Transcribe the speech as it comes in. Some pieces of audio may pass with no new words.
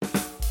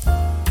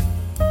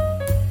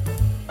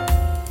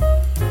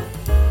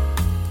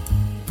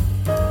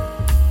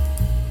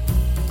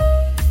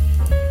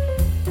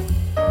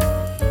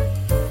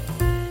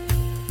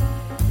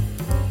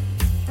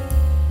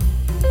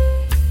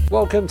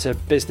Welcome to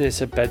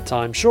Business at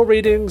Bedtime. Short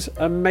readings,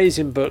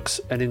 amazing books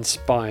and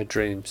inspired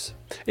dreams.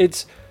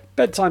 It's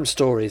bedtime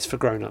stories for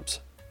grown-ups.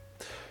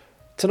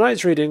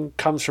 Tonight's reading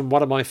comes from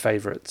one of my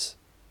favourites.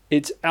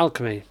 It's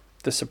Alchemy,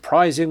 the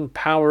surprising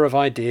power of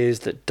ideas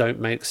that don't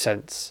make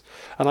sense.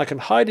 And I can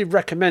highly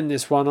recommend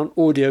this one on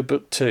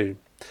audiobook too,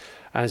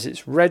 as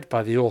it's read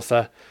by the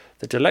author,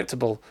 the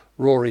delectable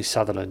Rory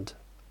Sutherland.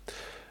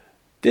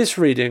 This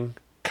reading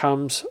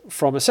comes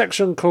from a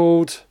section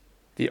called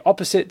The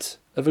Opposite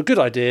of a Good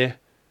Idea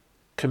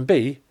Can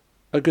Be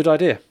a Good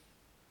Idea.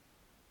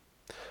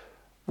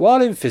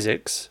 While in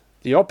physics,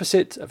 the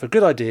opposite of a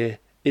good idea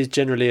is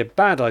generally a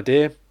bad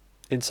idea,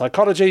 in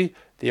psychology,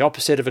 the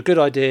opposite of a good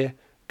idea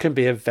can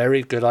be a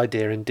very good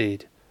idea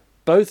indeed.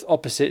 Both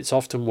opposites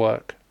often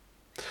work.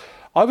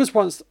 I was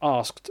once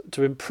asked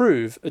to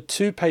improve a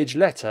 2-page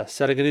letter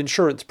selling an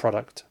insurance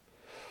product.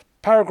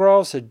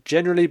 Paragraphs had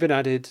generally been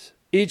added,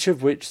 each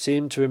of which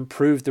seemed to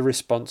improve the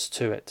response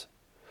to it.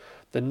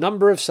 The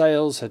number of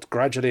sales had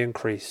gradually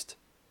increased.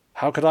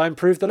 How could I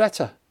improve the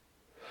letter?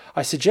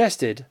 I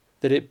suggested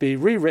that it be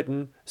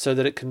rewritten so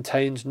that it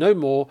contained no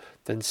more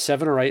than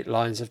 7 or 8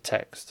 lines of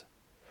text.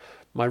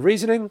 My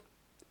reasoning?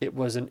 It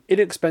was an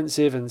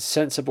inexpensive and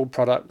sensible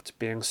product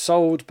being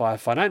sold by a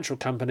financial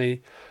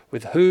company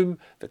with whom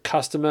the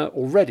customer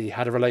already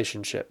had a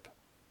relationship.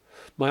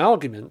 My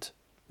argument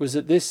was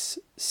that this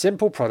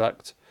simple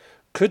product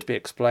could be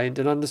explained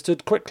and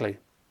understood quickly.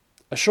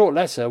 A short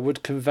letter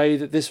would convey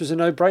that this was a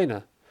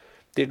no-brainer.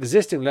 The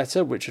existing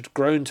letter, which had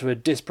grown to a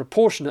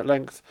disproportionate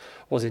length,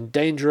 was in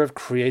danger of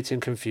creating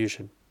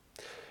confusion.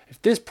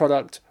 If this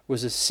product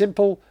was as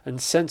simple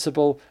and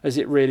sensible as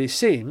it really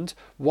seemed,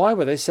 why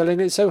were they selling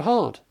it so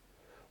hard?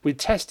 We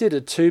tested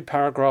a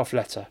 2-paragraph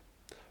letter.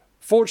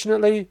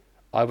 Fortunately,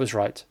 I was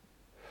right.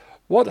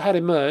 What had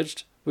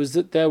emerged was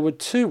that there were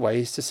 2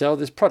 ways to sell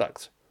this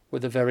product,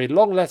 with a very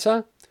long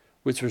letter,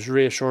 which was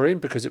reassuring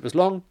because it was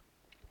long,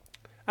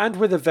 and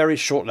with a very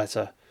short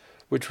letter,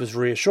 which was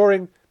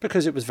reassuring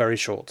because it was very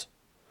short.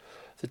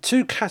 The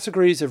 2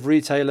 categories of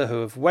retailer who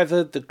have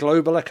weathered the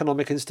global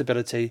economic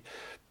instability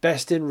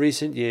best in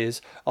recent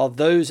years are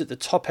those at the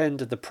top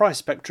end of the price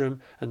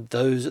spectrum and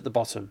those at the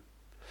bottom.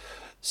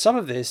 Some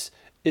of this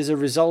is a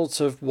result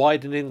of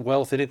widening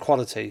wealth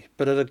inequality,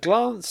 but at a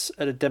glance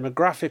at a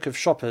demographic of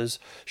shoppers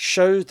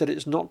shows that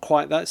it's not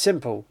quite that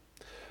simple.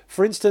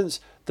 For instance,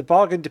 the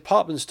bargain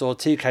department store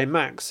TK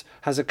Maxx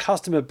has a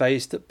customer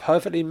base that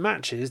perfectly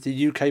matches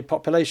the UK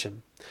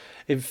population.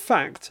 In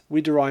fact, we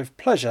derive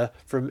pleasure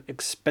from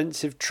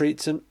expensive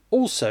treats and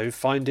also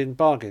finding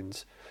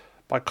bargains.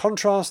 By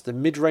contrast, the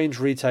mid-range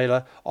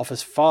retailer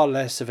offers far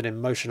less of an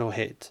emotional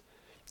hit.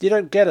 You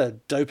don't get a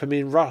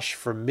dopamine rush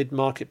from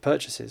mid-market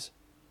purchases.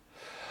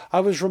 I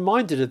was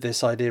reminded of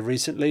this idea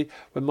recently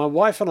when my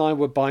wife and I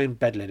were buying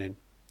bed linen.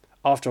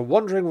 After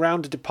wandering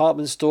round a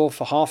department store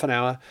for half an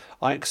hour,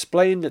 I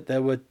explained that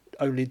there were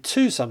only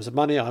 2 sums of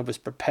money I was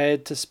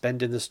prepared to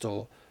spend in the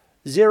store: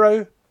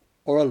 0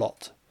 or a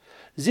lot.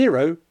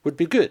 0 would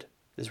be good,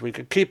 as we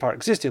could keep our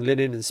existing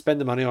linen and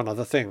spend the money on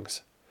other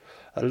things.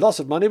 A lot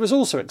of money was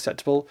also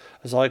acceptable,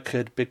 as I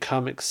could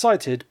become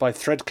excited by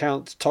thread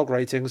count, tog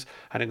ratings,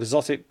 and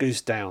exotic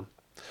goose down.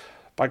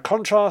 By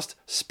contrast,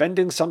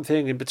 spending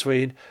something in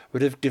between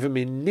would have given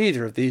me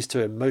neither of these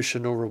 2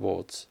 emotional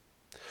rewards.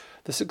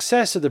 The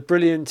success of the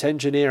brilliant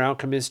engineer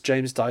alchemist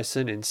James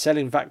Dyson in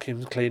selling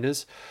vacuum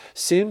cleaners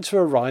seemed to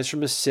arise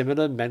from a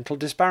similar mental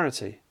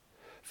disparity.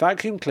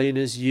 Vacuum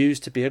cleaners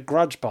used to be a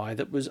grudge buy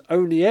that was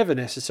only ever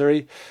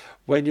necessary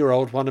when your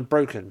old one had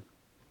broken.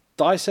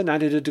 Dyson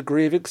added a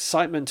degree of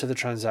excitement to the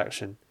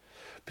transaction.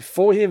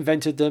 Before he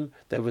invented them,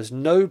 there was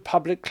no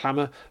public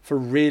clamour for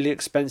really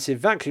expensive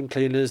vacuum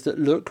cleaners that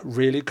look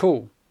really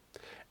cool,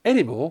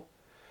 any more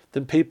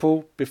than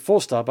people before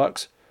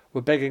Starbucks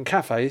were begging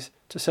cafes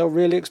to sell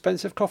really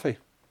expensive coffee.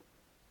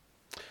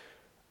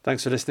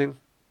 Thanks for listening.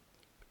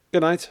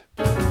 Good night.